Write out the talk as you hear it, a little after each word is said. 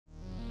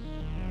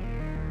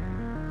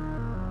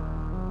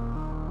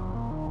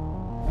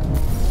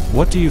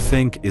What do you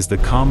think is the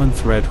common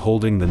thread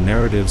holding the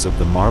narratives of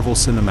the Marvel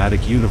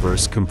Cinematic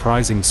Universe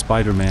comprising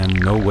Spider-Man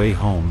No Way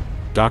Home,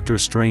 Doctor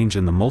Strange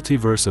in the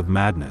Multiverse of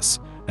Madness,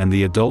 and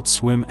the Adult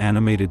Swim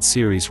animated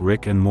series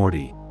Rick and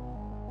Morty?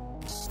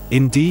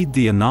 Indeed,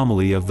 the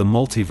anomaly of the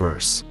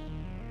multiverse.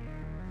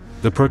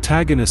 The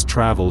protagonist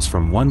travels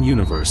from one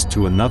universe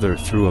to another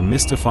through a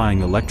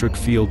mystifying electric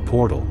field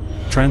portal,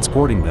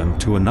 transporting them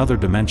to another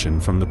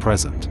dimension from the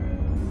present.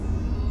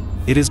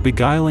 It is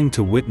beguiling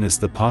to witness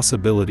the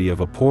possibility of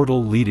a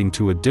portal leading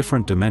to a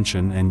different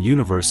dimension and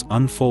universe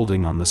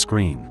unfolding on the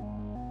screen.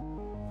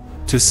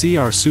 To see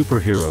our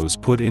superheroes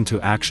put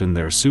into action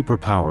their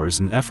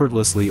superpowers and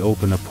effortlessly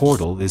open a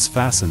portal is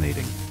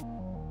fascinating.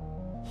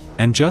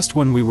 And just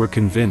when we were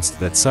convinced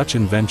that such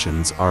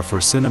inventions are for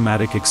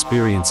cinematic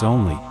experience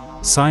only,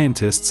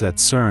 scientists at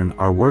Cern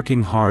are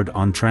working hard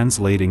on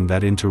translating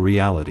that into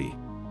reality.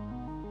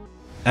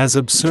 As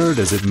absurd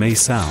as it may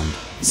sound,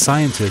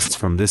 scientists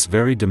from this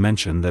very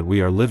dimension that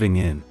we are living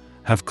in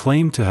have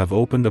claimed to have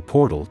opened a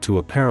portal to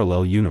a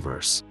parallel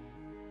universe.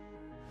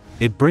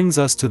 It brings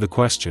us to the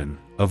question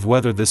of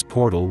whether this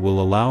portal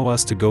will allow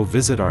us to go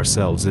visit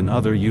ourselves in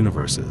other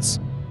universes.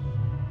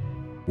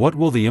 What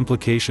will the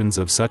implications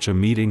of such a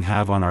meeting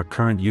have on our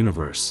current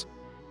universe?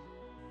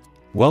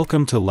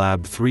 Welcome to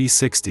Lab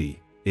 360,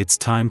 it's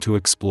time to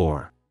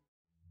explore.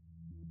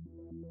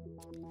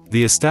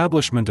 The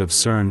establishment of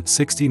Cern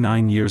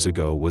 69 years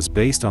ago was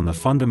based on the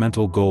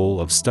fundamental goal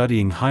of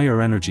studying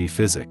higher energy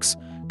physics,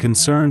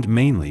 concerned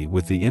mainly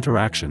with the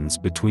interactions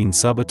between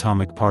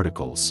subatomic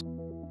particles.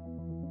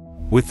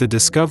 With the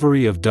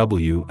discovery of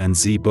W and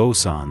Z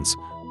bosons,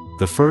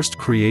 the first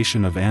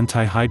creation of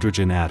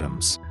anti-hydrogen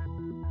atoms,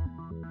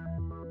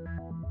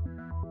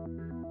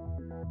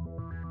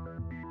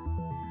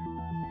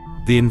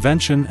 the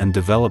invention and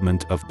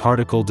development of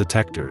particle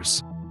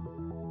detectors,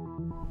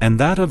 and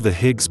that of the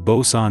Higgs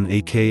boson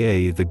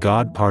aka the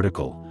God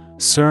particle,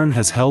 Cern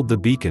has held the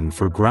beacon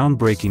for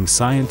groundbreaking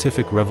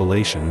scientific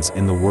revelations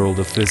in the world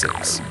of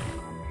physics.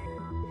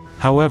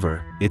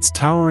 However, its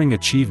towering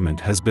achievement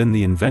has been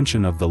the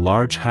invention of the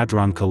Large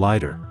Hadron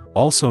Collider,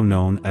 also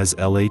known as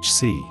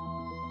LHC.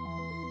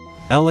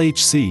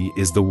 LHC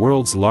is the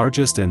world's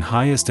largest and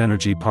highest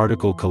energy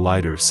particle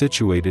collider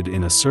situated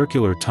in a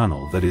circular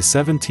tunnel that is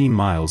 17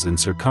 miles in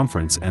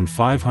circumference and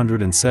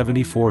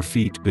 574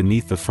 feet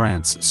beneath the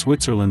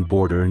France-Switzerland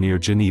border near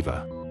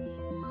Geneva.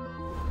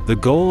 The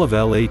goal of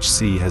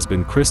LHC has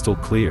been crystal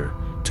clear: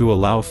 to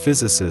allow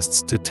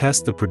physicists to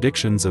test the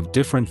predictions of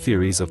different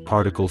theories of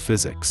particle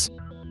physics,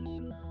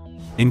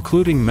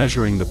 including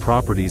measuring the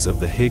properties of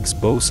the Higgs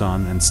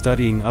boson and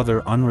studying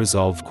other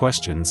unresolved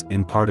questions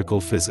in particle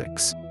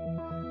physics.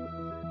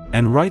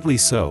 And rightly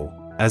so,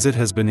 as it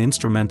has been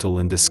instrumental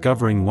in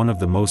discovering one of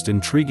the most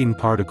intriguing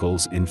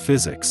particles in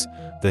physics,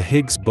 the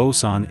Higgs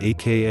boson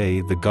aka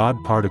the God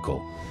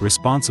particle,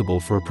 responsible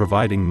for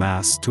providing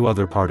mass to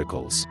other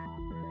particles.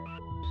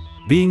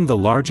 Being the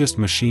largest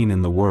machine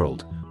in the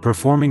world,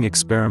 performing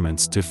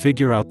experiments to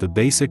figure out the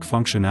basic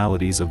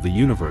functionalities of the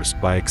universe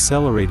by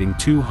accelerating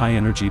two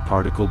high-energy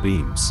particle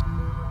beams,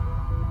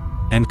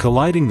 and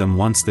colliding them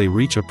once they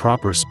reach a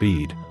proper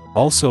speed,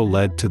 also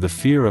led to the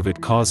fear of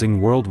it causing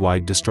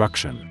worldwide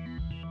destruction.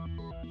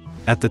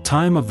 At the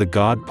time of the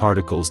God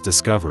particle's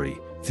discovery,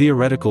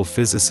 theoretical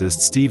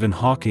physicist Stephen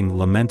Hawking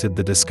lamented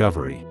the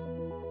discovery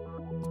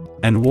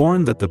and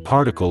warned that the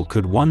particle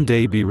could one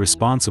day be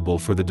responsible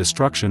for the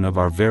destruction of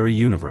our very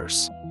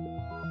universe.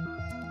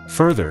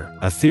 Further,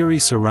 a theory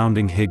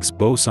surrounding Higgs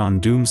boson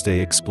doomsday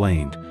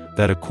explained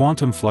that a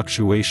quantum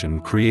fluctuation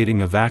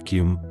creating a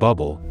vacuum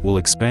bubble will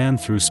expand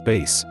through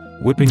space,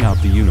 whipping out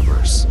the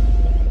universe.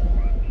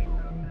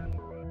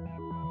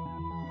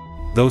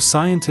 Though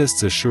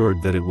scientists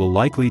assured that it will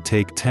likely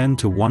take 10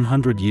 to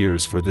 100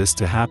 years for this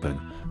to happen,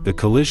 the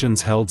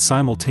collisions held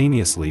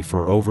simultaneously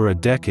for over a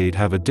decade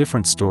have a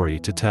different story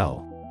to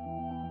tell.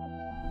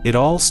 It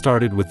all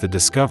started with the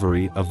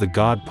discovery of the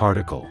God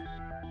particle.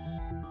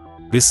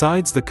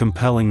 Besides the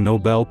compelling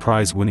Nobel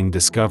Prize-winning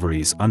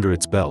discoveries under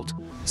its belt,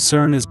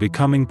 Cern is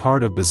becoming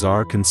part of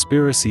bizarre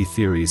conspiracy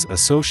theories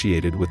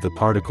associated with the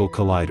particle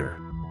collider.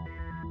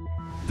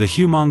 The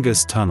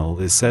humongous tunnel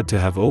is said to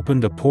have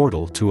opened a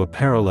portal to a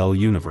parallel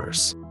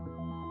universe.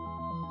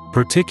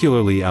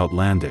 Particularly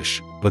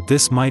outlandish, but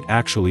this might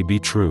actually be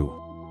true.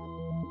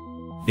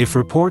 If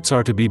reports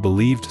are to be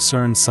believed,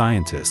 Cern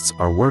scientists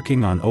are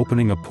working on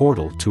opening a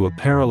portal to a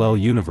parallel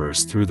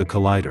universe through the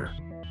collider.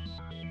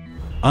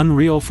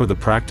 Unreal for the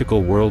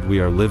practical world we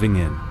are living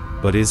in,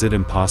 but is it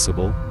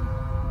impossible?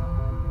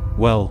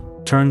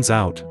 Well, turns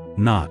out,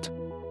 not.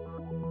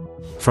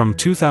 From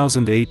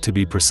 2008 to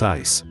be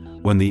precise,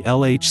 when the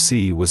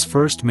LHC was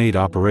first made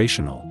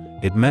operational,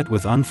 it met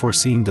with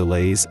unforeseen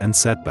delays and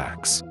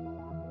setbacks.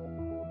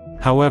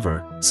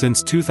 However,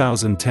 since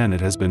 2010 it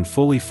has been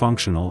fully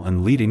functional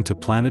and leading to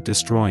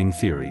planet-destroying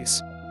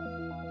theories.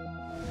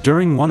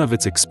 During one of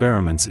its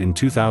experiments in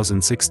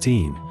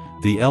 2016,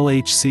 the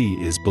LHC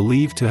is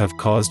believed to have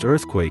caused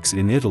earthquakes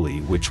in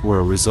Italy, which were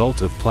a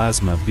result of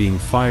plasma being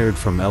fired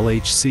from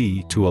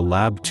LHC to a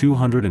lab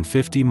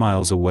 250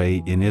 miles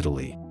away in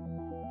Italy.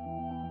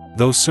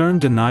 Though Cern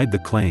denied the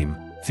claim,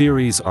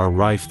 theories are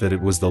rife that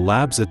it was the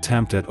lab's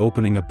attempt at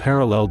opening a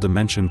parallel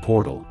dimension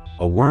portal,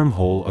 a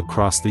wormhole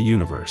across the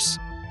universe.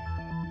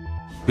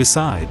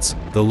 Besides,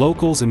 the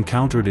locals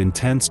encountered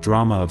intense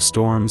drama of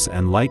storms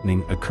and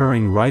lightning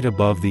occurring right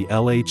above the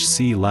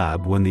LHC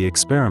lab when the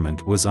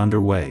experiment was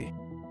underway.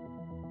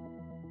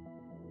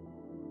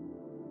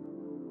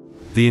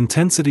 The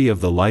intensity of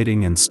the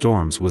lighting and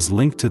storms was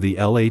linked to the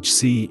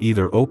LHC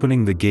either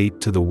opening the gate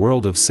to the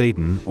world of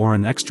Satan or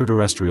an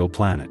extraterrestrial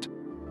planet.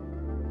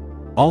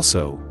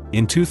 Also,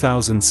 in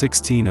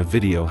 2016 a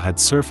video had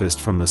surfaced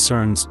from the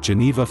Cern's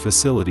Geneva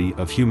facility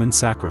of human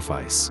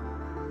sacrifice.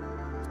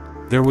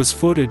 There was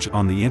footage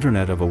on the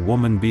internet of a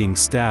woman being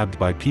stabbed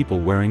by people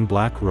wearing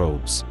black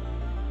robes.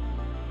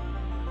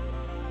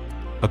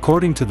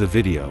 According to the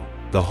video,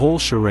 the whole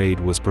charade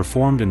was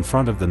performed in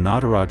front of the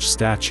Nataraj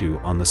statue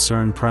on the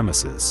Cern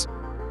premises.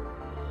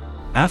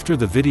 After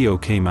the video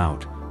came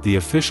out, the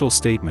official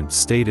statement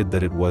stated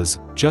that it was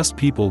just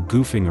people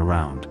goofing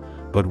around,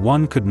 but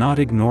one could not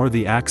ignore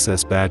the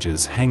access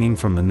badges hanging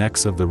from the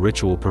necks of the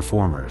ritual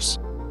performers.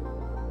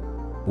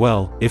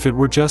 Well, if it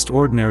were just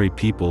ordinary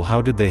people,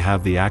 how did they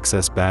have the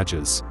access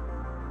badges?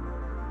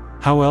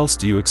 How else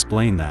do you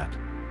explain that?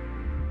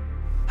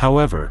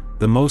 However,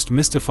 the most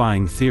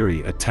mystifying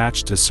theory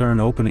attached to Cern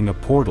opening a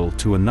portal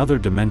to another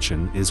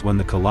dimension is when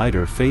the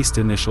collider faced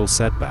initial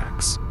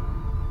setbacks.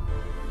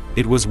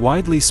 It was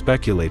widely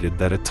speculated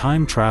that a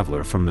time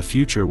traveler from the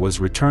future was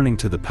returning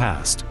to the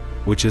past,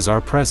 which is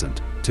our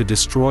present, to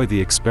destroy the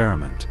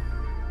experiment.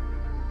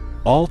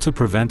 All to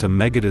prevent a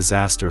mega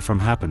disaster from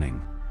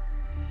happening.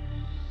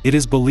 It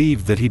is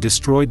believed that he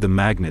destroyed the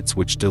magnets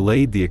which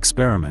delayed the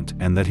experiment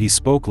and that he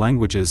spoke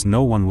languages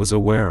no one was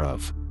aware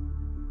of.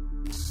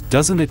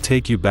 Doesn't it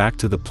take you back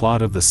to the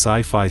plot of the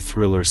sci-fi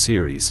thriller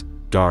series,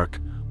 Dark,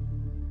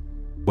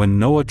 when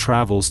Noah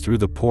travels through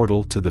the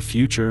portal to the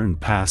future and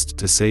past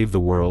to save the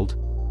world?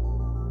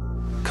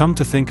 Come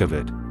to think of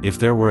it, if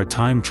there were a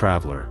time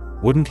traveler,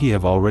 wouldn't he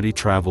have already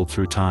traveled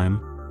through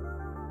time?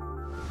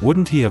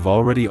 Wouldn't he have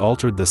already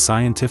altered the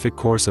scientific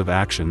course of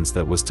actions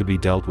that was to be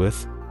dealt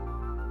with?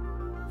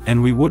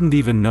 And we wouldn't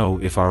even know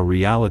if our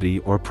reality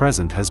or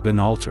present has been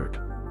altered.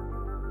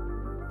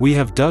 We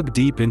have dug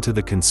deep into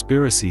the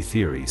conspiracy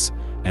theories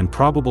and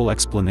probable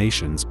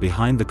explanations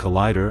behind the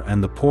collider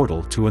and the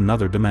portal to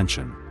another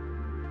dimension.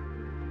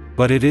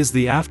 But it is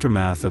the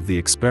aftermath of the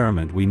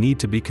experiment we need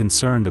to be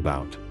concerned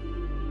about.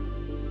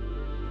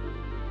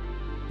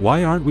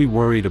 Why aren't we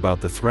worried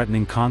about the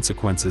threatening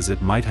consequences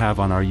it might have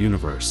on our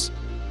universe?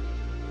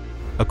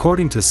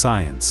 According to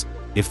science,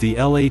 if the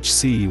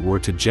LHC were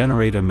to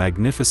generate a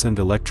magnificent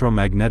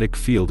electromagnetic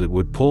field, it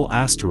would pull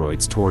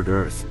asteroids toward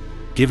Earth,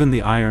 given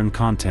the iron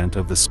content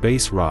of the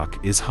space rock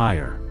is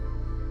higher.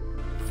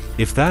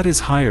 If that is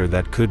higher,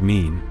 that could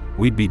mean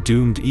we'd be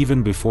doomed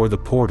even before the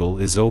portal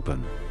is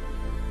open.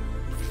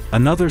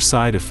 Another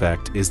side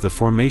effect is the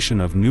formation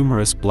of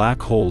numerous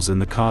black holes in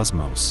the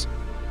cosmos.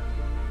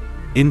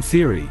 In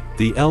theory,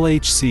 the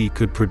LHC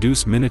could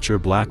produce miniature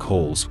black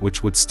holes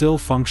which would still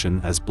function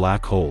as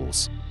black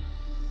holes.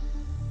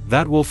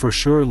 That will for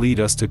sure lead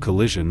us to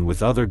collision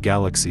with other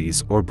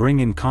galaxies or bring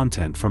in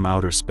content from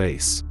outer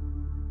space.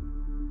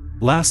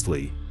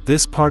 Lastly,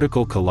 this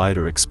particle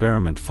collider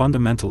experiment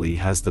fundamentally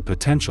has the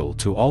potential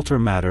to alter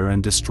matter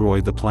and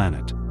destroy the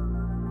planet.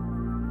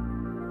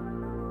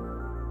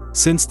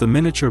 Since the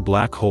miniature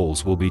black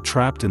holes will be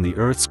trapped in the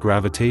Earth's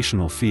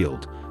gravitational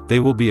field, they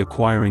will be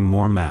acquiring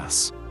more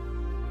mass.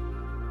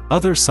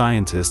 Other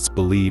scientists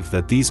believe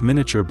that these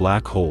miniature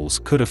black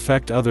holes could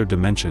affect other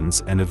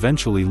dimensions and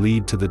eventually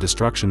lead to the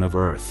destruction of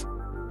Earth.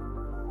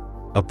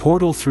 A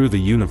portal through the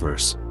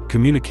universe,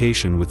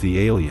 communication with the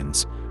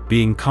aliens,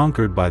 being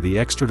conquered by the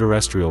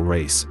extraterrestrial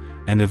race,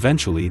 and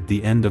eventually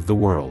the end of the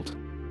world.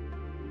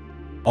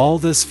 All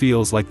this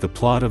feels like the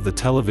plot of the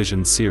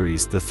television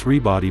series The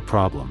Three-Body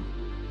Problem.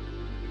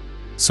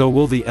 So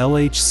will the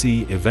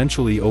LHC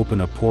eventually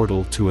open a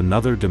portal to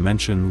another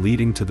dimension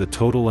leading to the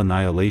total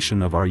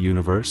annihilation of our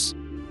universe?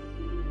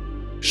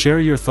 Share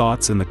your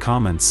thoughts in the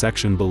comments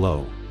section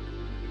below.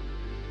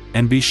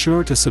 And be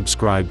sure to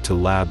subscribe to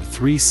Lab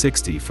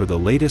 360 for the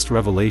latest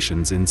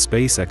revelations in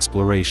space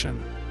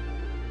exploration.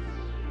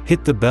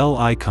 Hit the bell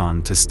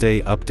icon to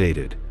stay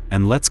updated,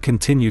 and let's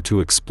continue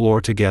to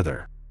explore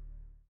together.